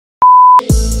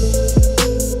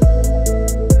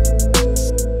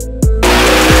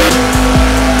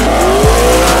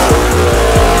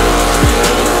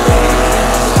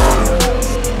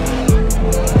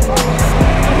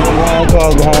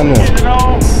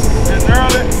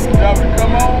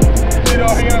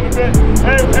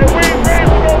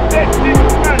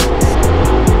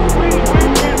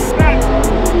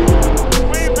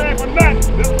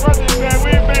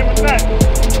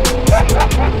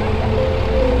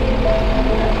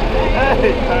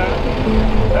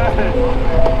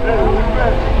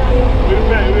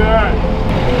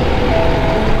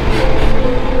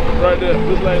Right there,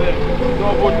 just like that.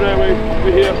 Northport Dragway,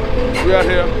 we here, we out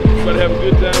here, we about to have a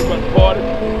good time, we about to party, we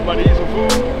about to eat some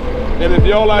food. And if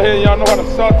y'all out here and y'all know how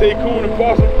to saute coon and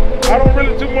possum, I don't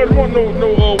really too much want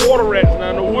no water rats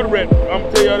now, no wood rats. I'm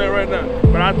gonna tell y'all that right now.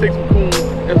 But I'll take some coon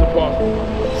and some possum,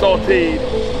 sauteed,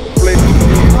 flavored.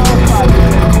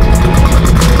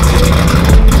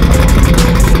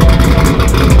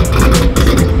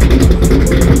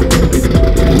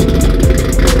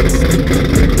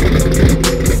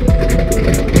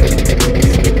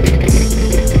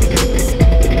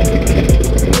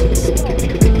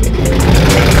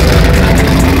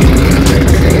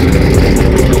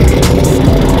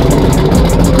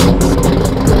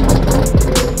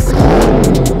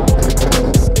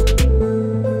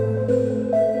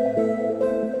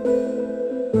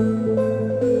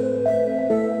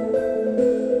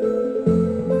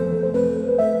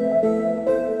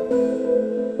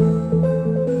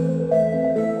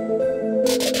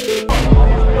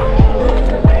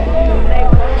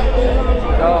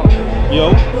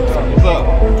 Yo, what's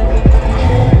up?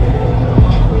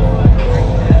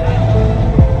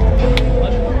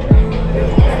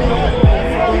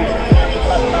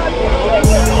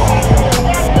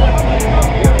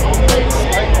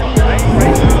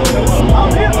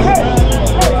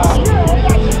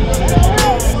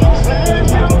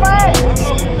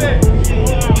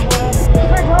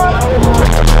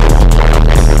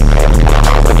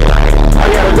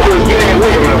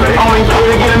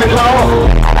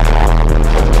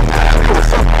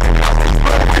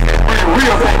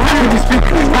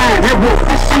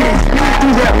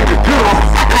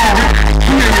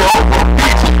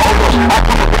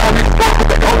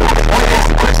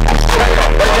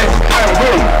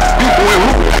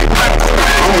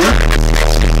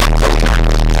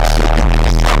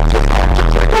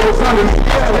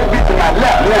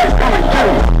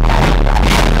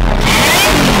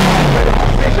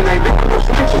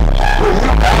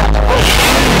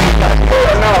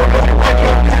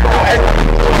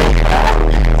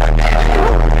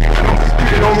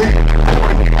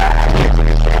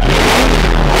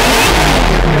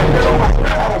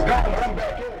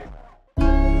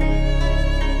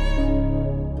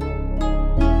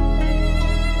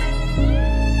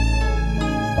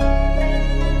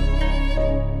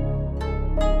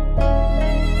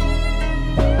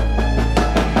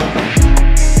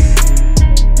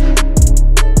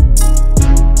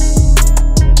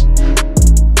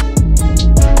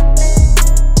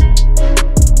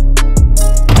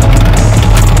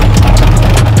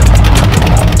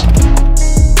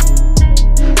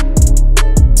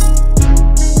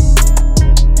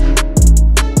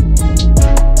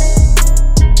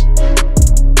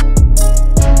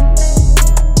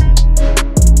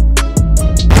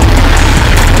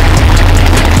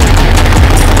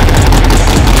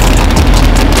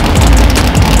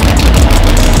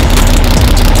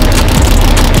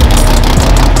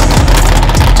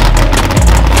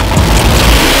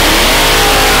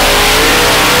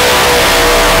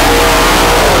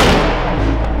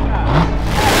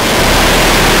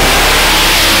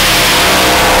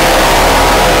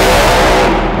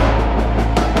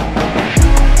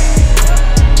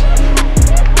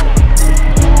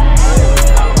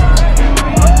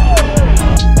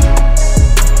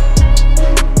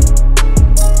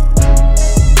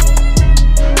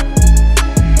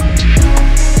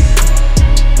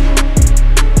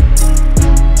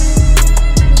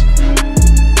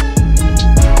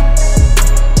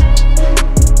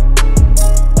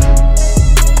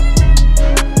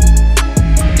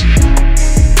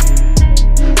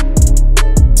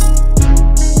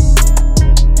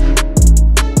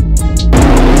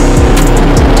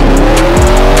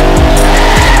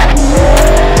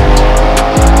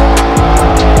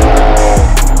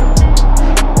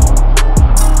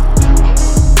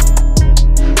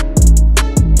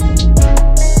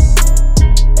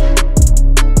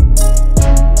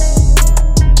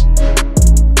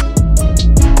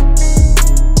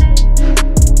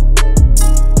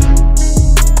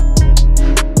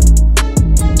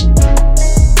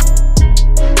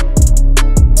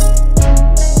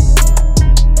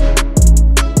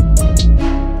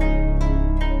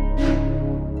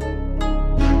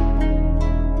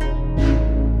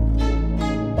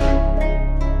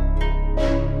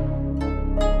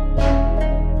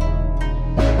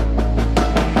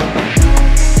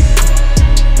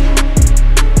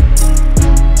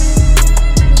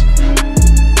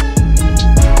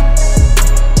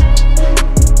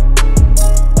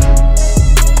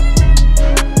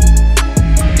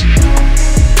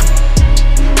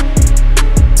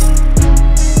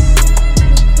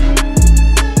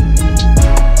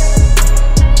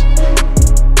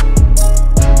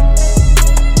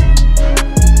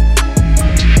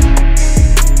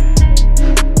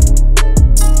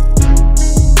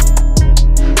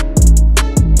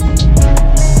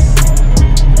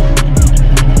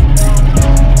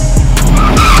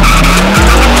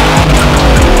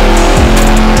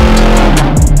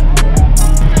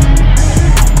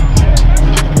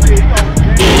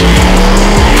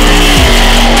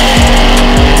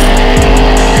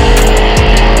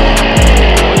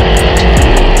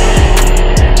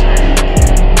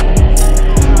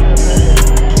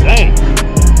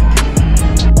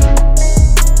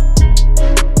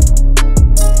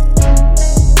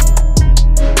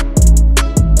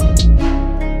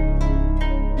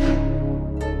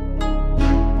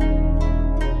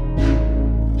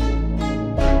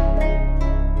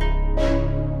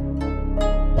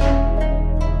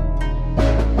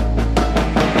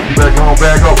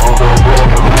 back up.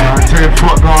 I tell you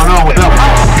what's going on with them.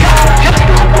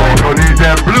 Don't need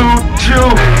that blue chew.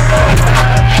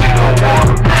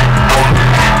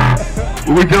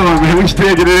 What we doing, man? We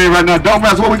still getting in right now.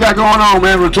 Donkmaster, what we got going on,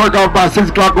 man? We'll twerk off by 6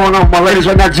 o'clock going on. My ladies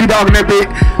right now, G-Dog in that bitch.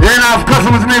 And our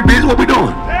customers in that bitch. What we doing?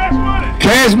 Cash money.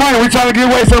 Cash money. We trying to give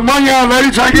away some money on,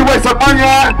 ladies. Trying to give away some money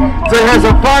on. Say, have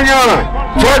some fun on.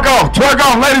 Twerk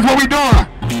off, ladies. What we doing?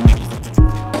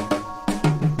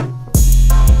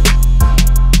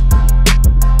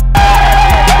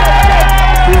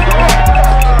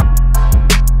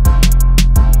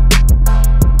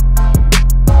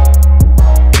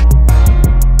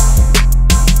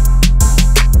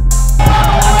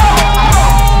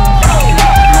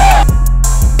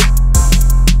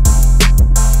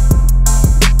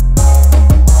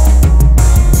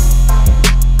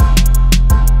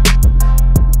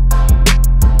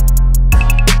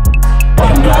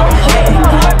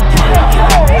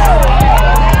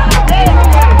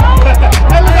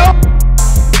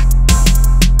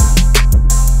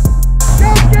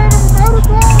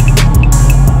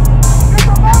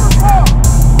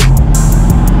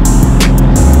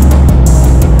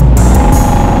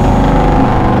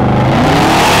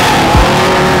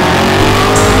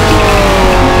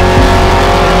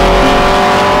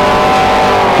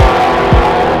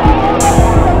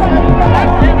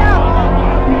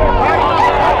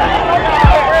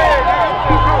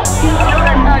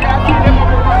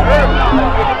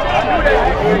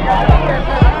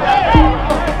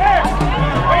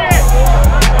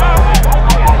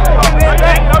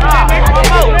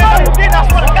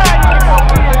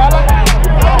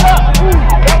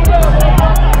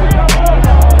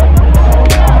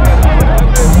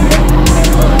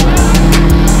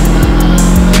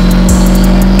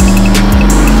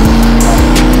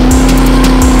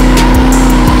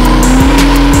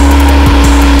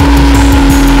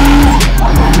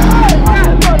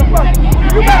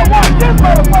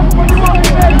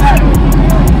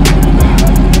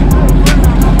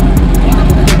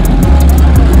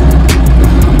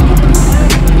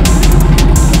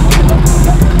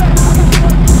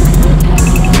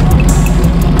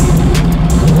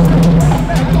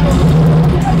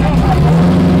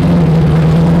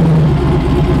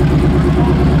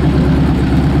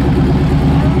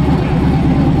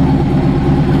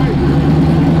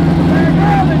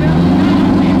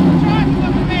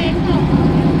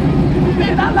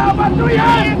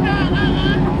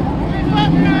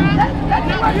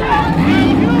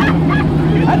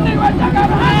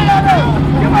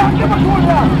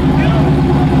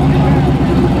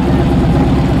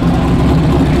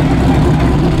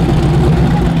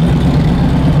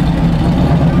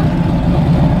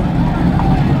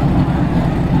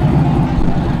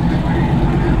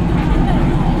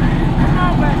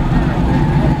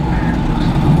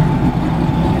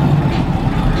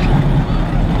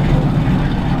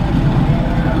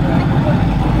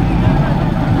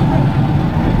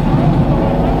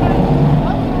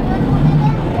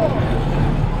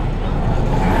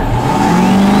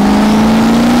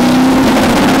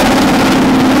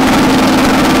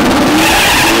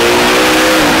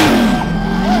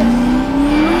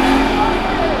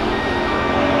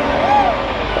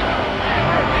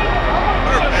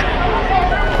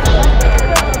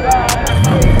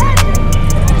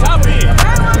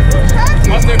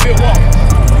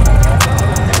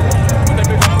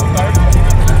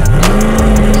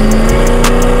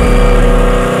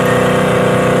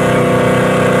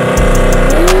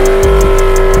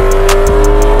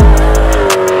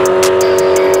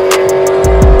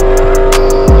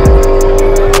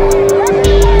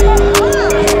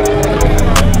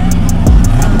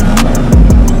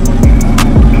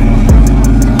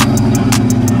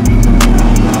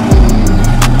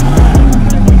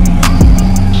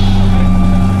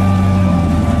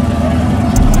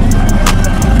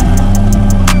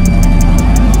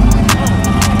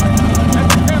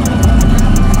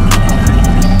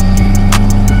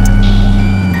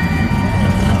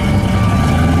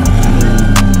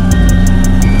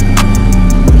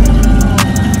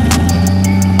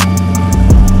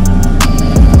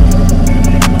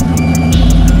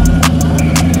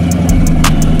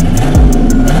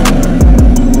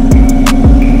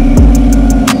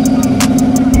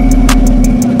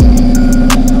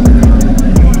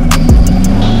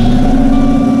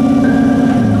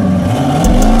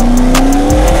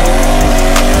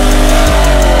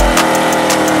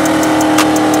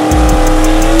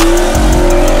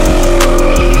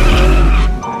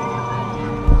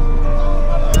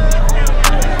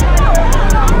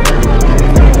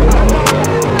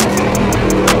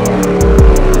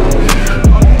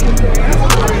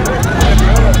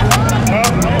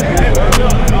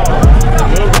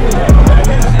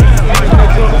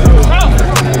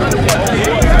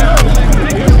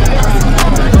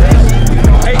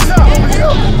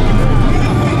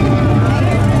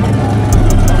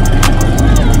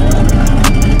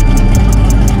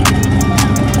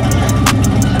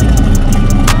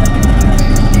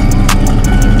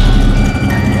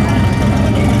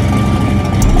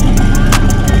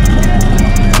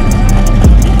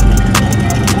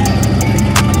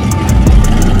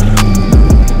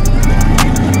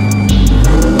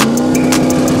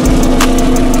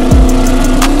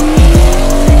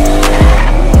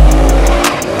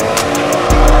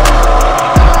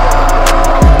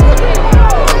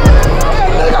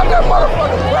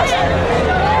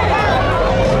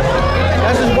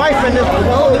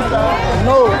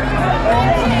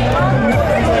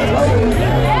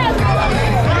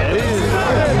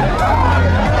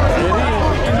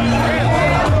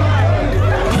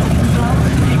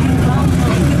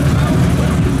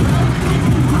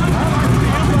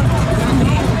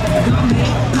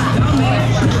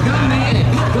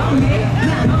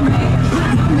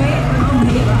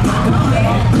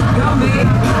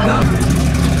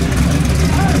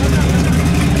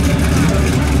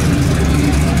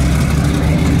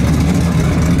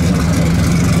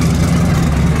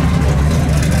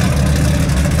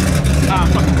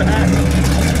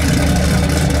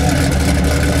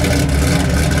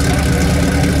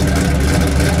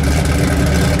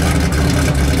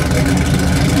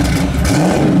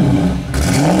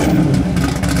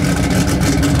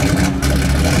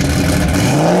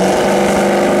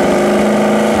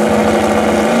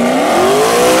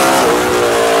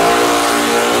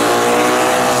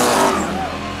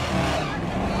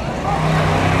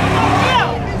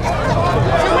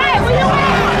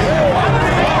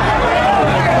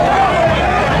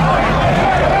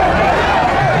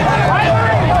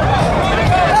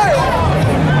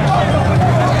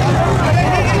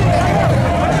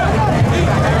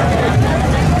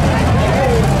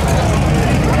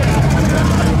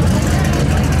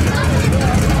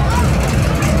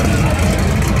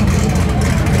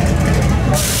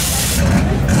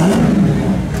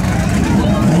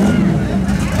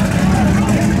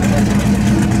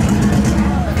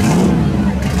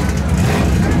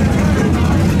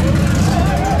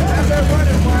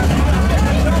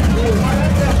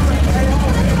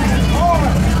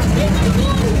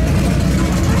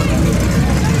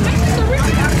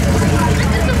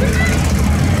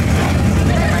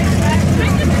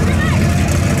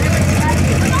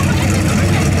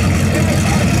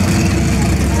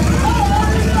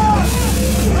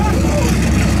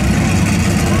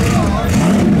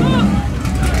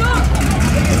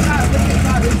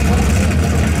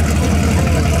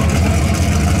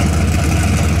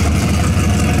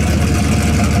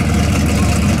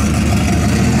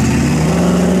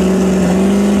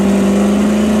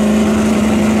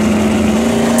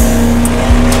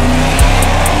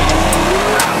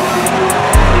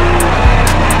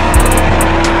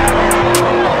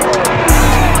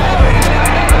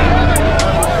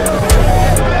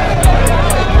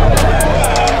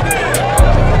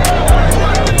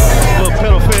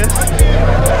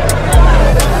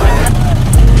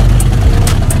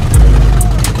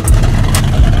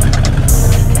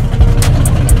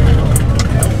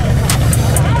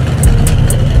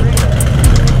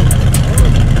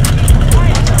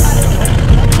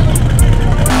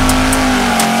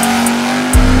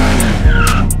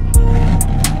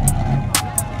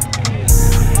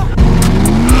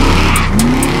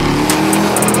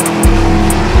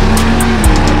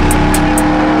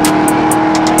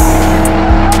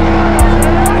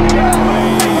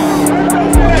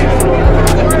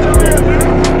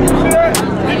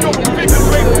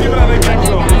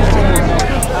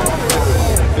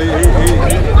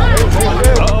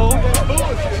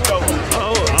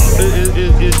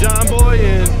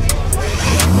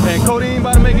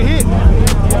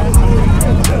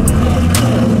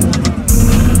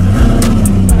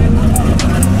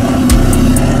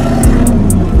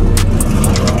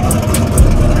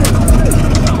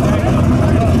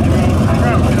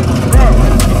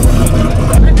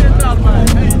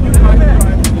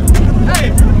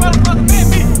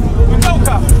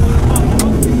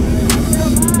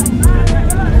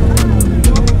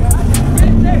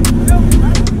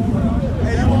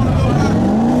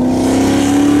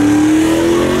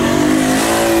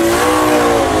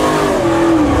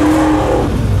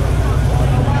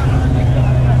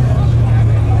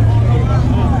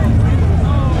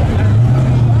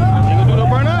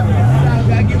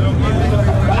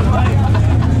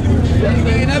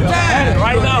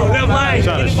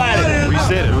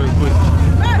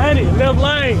 left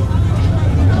lane.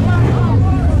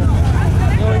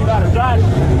 You ain't gotta drive it.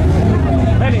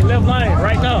 That ain't left lane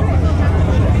right now.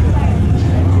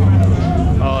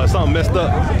 Oh, something messed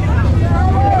up.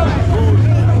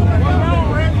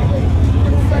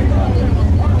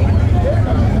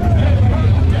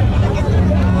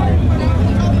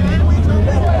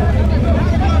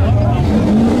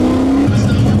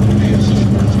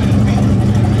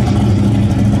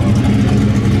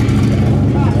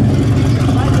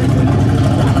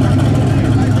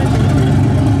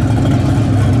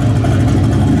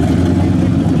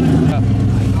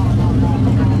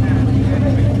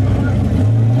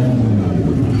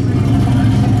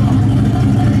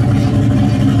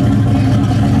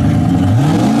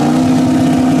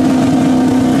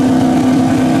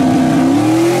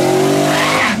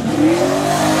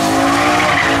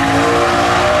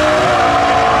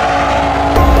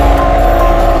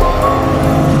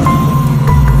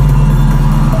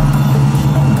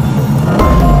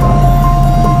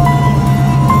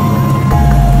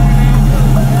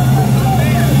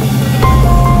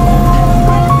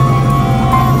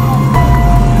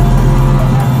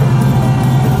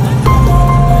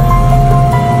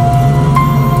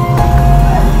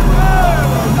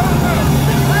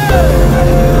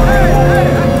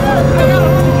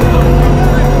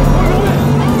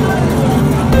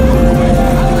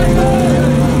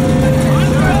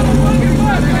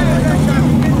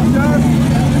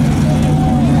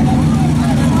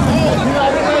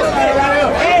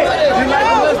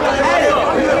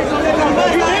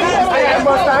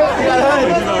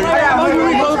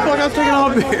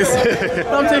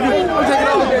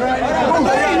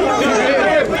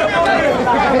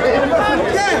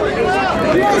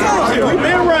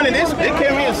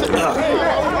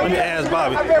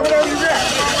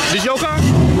 This your car?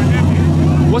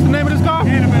 What's the name of this car?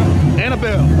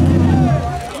 Annabelle.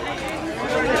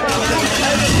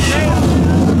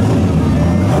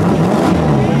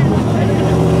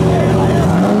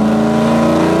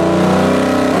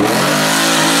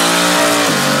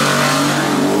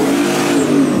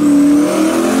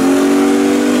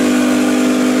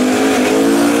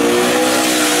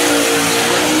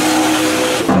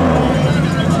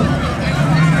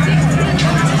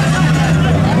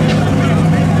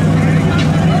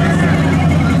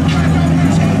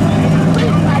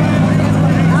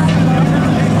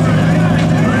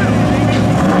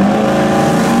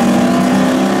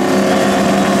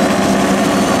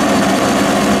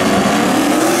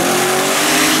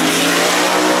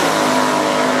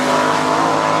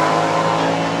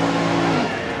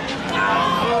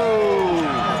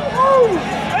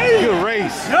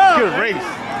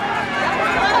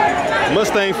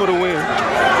 Mustang for the win.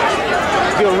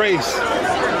 Good race.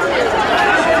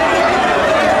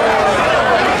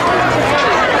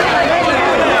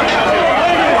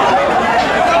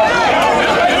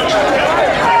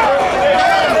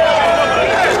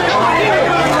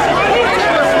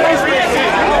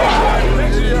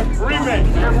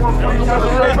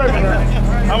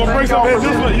 I'm gonna bring something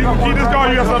this one. You can keep this car,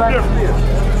 you got something different.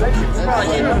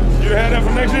 You had that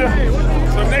for next year?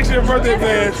 So next year birthday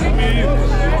bash for me.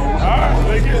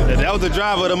 Alright, that was the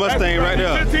driver of the Mustang right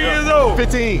there. 15 years old.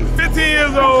 15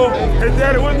 years old. His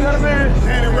daddy, what's that man?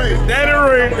 Danny Ray. Danny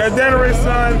Ray. That's Danny Ray's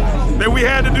son. That we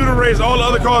had to do the race. All the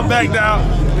other cars backed out.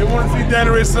 They wanted to see Danny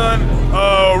Ray's son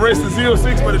race the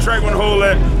 06, but the track wouldn't hold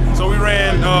that. So we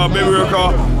ran Baby Real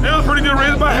car. It was a pretty good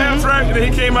race, about half track, and then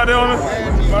he came out there on it.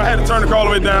 I had to turn the car all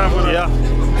the way down. But, yeah.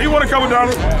 He won a couple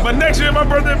dollars, but next year my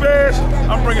birthday bash,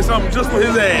 I'm bringing something just for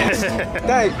his ass.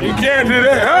 Thank you. You can't do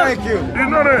that, huh? Thank you. You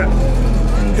know that.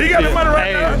 He got the money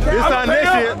right now. This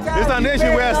time next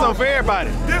year we have something for everybody.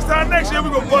 This time next year we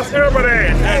gonna bust everybody's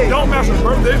ass. Hey, Donkmaster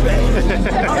birthday bash.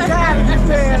 I'm tired of you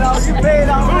paying all. You paid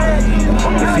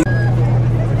already.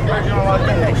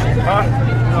 Huh?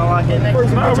 No,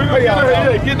 we gonna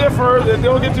get that first. They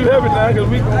don't get too heavy now because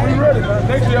we ready.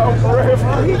 Next year I'm right here for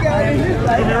you.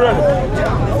 We'll be ready.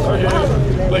 Okay.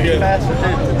 Look at it.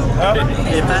 Huh?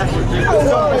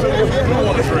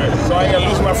 So I ain't gotta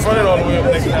lose my front end all the way up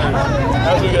next time.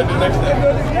 That's what we gotta do next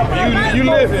time. You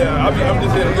live here. I'm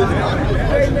just here to visit.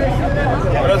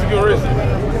 But that's a good race.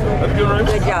 That's a good race.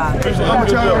 Good job. I'm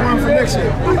trying to run for next year.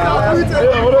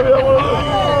 Yeah, whatever y'all want to do.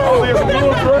 Oh, we got some good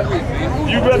ones, right?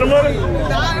 You bet the money?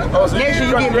 Oh, so next year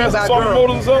you get me about soft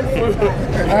motors or something?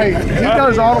 Hey, he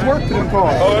does all the work to them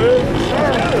cars. Oh, it is?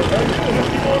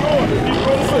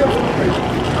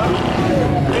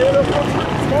 Yeah, that's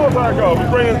small tire car. We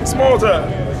bringing small tire.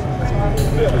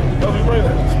 Yeah, that's we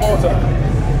bringing small tire.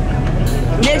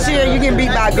 Next year you get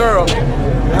beat by a girl.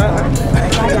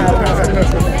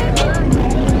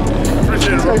 Appreciate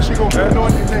Appreciate it, bro. She gonna be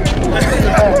anointed next week.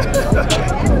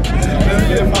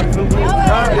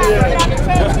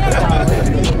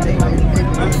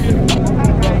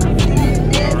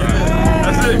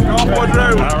 That's it. Go for a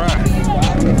drive. All right.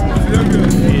 Feel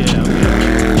good. Yeah.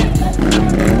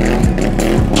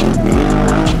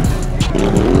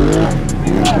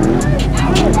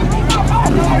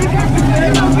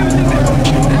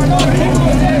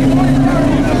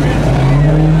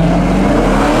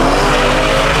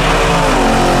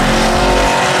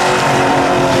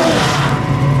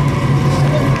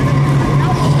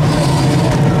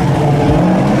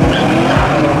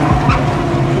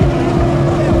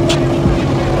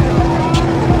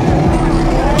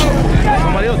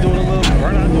 Somebody else doing a little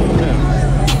burnout doing that.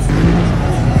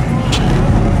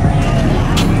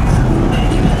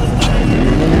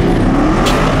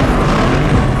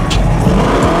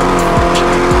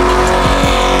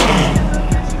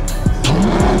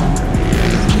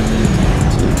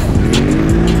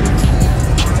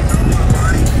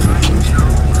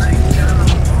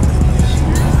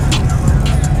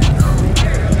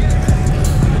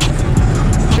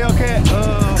 Hellcat,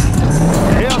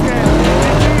 Hellcat.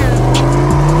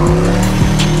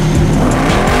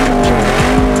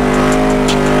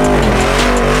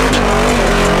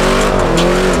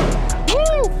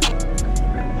 Woo!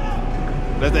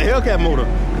 That's the Hellcat motor.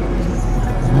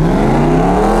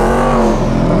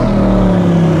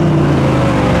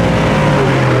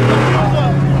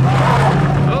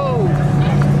 Oh.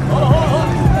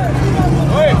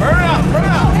 Hey, burn out, burn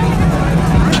out.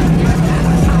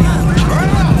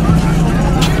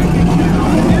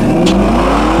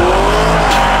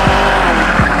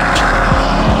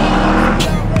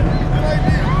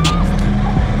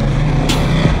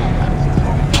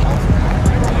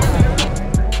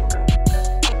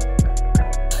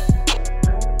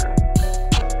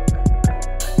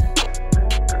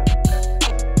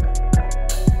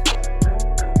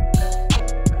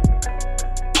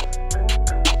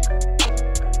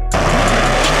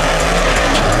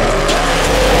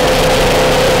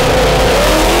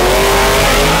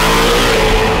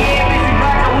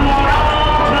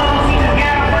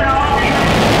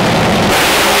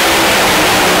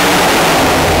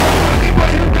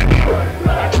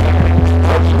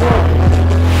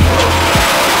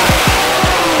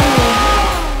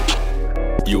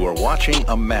 You are watching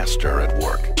a master at work.